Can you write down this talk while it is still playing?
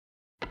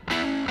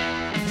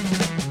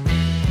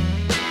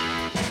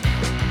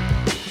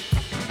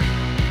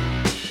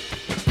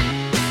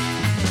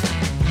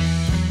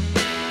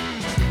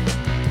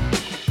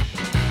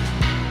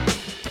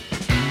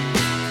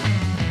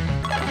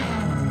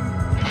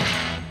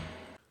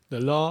The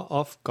law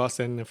of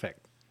cause and effect.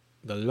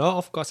 The law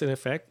of cause and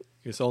effect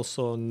is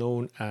also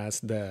known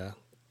as the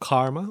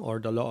karma or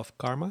the law of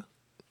karma.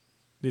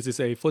 This is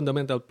a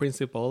fundamental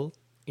principle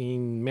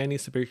in many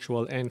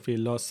spiritual and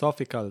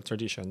philosophical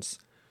traditions.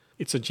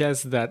 It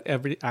suggests that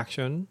every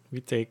action we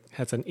take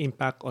has an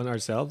impact on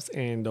ourselves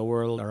and the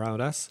world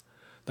around us.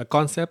 The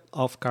concept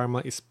of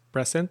karma is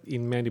present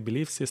in many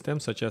belief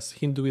systems such as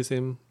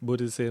Hinduism,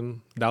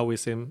 Buddhism,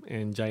 Taoism,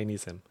 and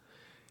Jainism.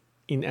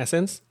 In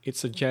essence, it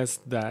suggests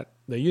that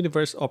the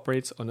universe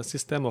operates on a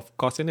system of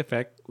cause and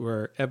effect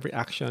where every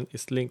action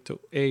is linked to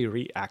a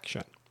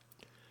reaction.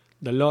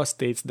 The law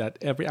states that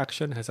every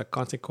action has a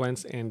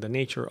consequence and the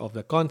nature of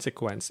the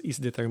consequence is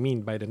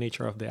determined by the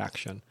nature of the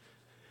action.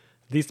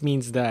 This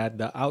means that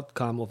the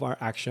outcome of our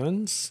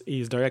actions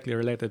is directly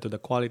related to the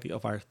quality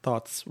of our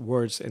thoughts,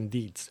 words, and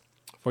deeds.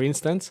 For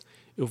instance,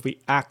 if we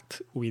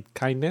act with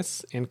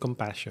kindness and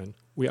compassion,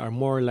 we are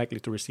more likely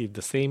to receive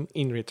the same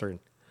in return.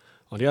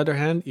 On the other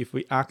hand, if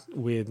we act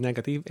with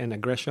negative and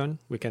aggression,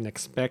 we can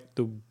expect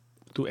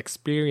to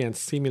experience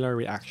similar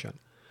reaction.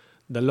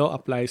 The law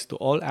applies to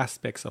all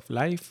aspects of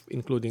life,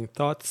 including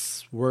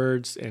thoughts,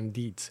 words, and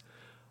deeds.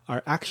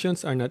 Our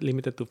actions are not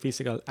limited to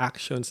physical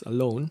actions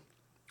alone.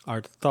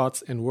 Our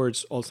thoughts and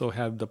words also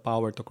have the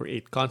power to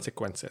create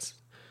consequences.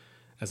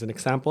 As an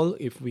example,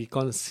 if we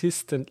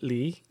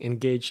consistently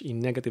engage in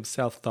negative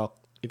self talk,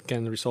 it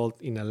can result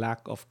in a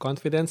lack of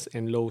confidence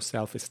and low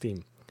self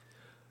esteem.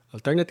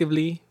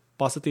 Alternatively,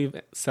 positive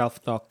self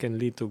talk can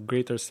lead to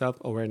greater self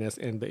awareness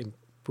and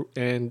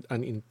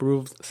an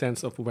improved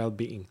sense of well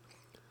being.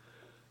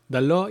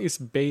 The law is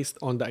based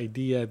on the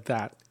idea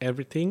that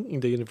everything in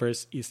the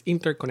universe is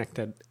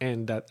interconnected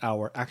and that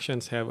our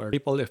actions have a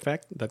ripple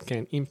effect that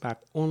can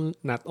impact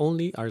not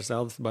only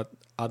ourselves but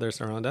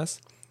others around us.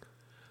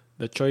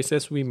 The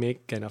choices we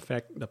make can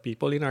affect the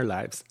people in our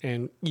lives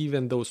and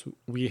even those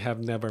we have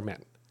never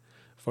met.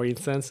 For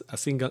instance, a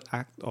single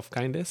act of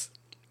kindness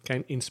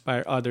can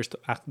inspire others to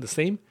act the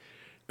same,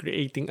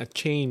 creating a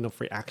chain of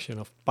reaction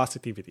of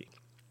positivity.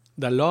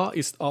 The law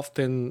is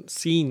often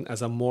seen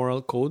as a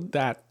moral code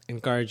that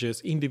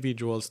encourages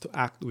individuals to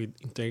act with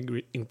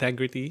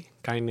integrity,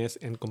 kindness,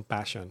 and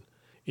compassion.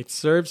 It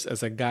serves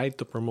as a guide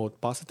to promote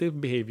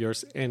positive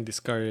behaviors and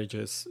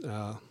discourages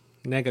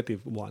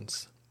negative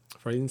ones.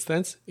 For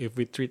instance, if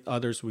we treat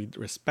others with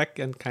respect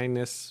and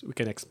kindness, we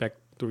can expect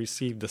to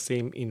receive the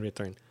same in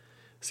return.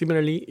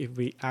 Similarly, if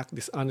we act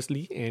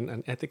dishonestly and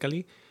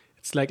unethically,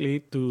 it's likely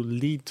to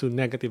lead to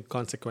negative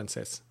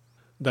consequences.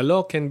 The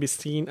law can be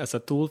seen as a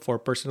tool for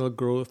personal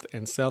growth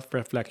and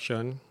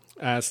self-reflection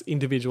as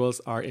individuals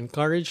are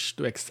encouraged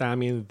to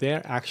examine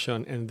their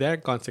action and their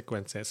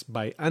consequences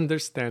by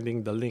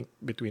understanding the link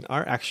between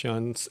our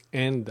actions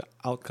and the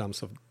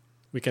outcomes of.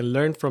 We can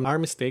learn from our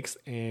mistakes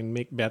and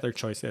make better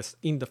choices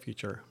in the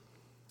future.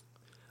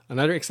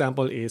 Another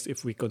example is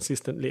if we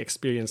consistently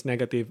experience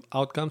negative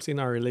outcomes in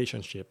our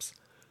relationships.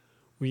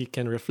 We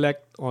can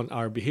reflect on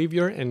our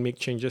behavior and make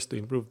changes to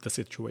improve the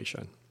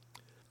situation.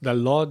 The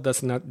law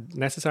does not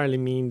necessarily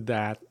mean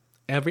that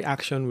every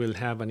action will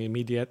have an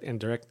immediate and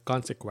direct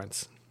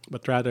consequence,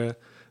 but rather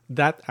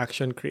that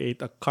action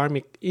creates a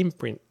karmic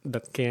imprint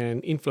that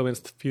can influence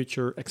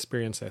future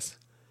experiences.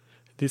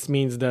 This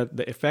means that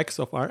the effects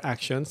of our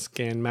actions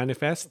can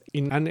manifest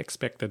in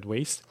unexpected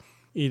ways,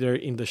 either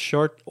in the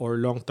short or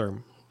long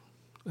term.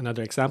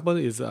 Another example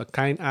is a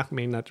kind act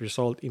may not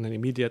result in an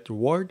immediate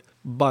reward,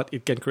 but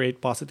it can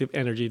create positive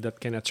energy that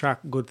can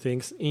attract good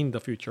things in the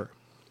future.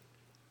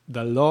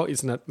 The law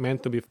is not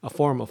meant to be a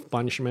form of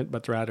punishment,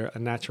 but rather a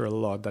natural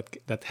law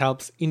that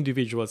helps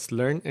individuals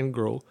learn and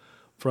grow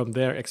from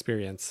their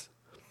experience.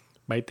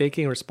 By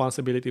taking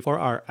responsibility for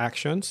our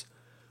actions,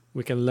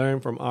 we can learn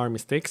from our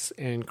mistakes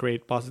and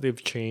create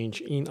positive change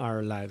in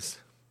our lives.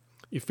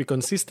 If we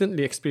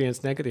consistently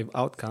experience negative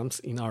outcomes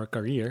in our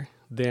career,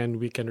 then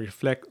we can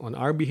reflect on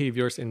our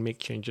behaviors and make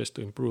changes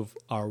to improve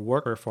our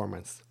work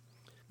performance.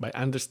 By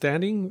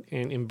understanding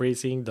and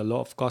embracing the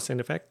law of cause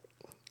and effect,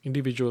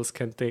 individuals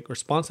can take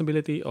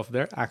responsibility of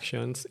their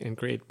actions and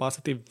create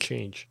positive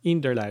change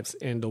in their lives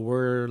and the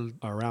world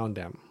around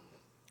them.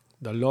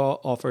 The law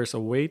offers a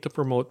way to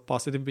promote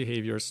positive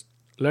behaviors,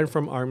 learn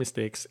from our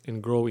mistakes,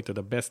 and grow into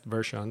the best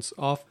versions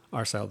of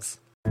ourselves.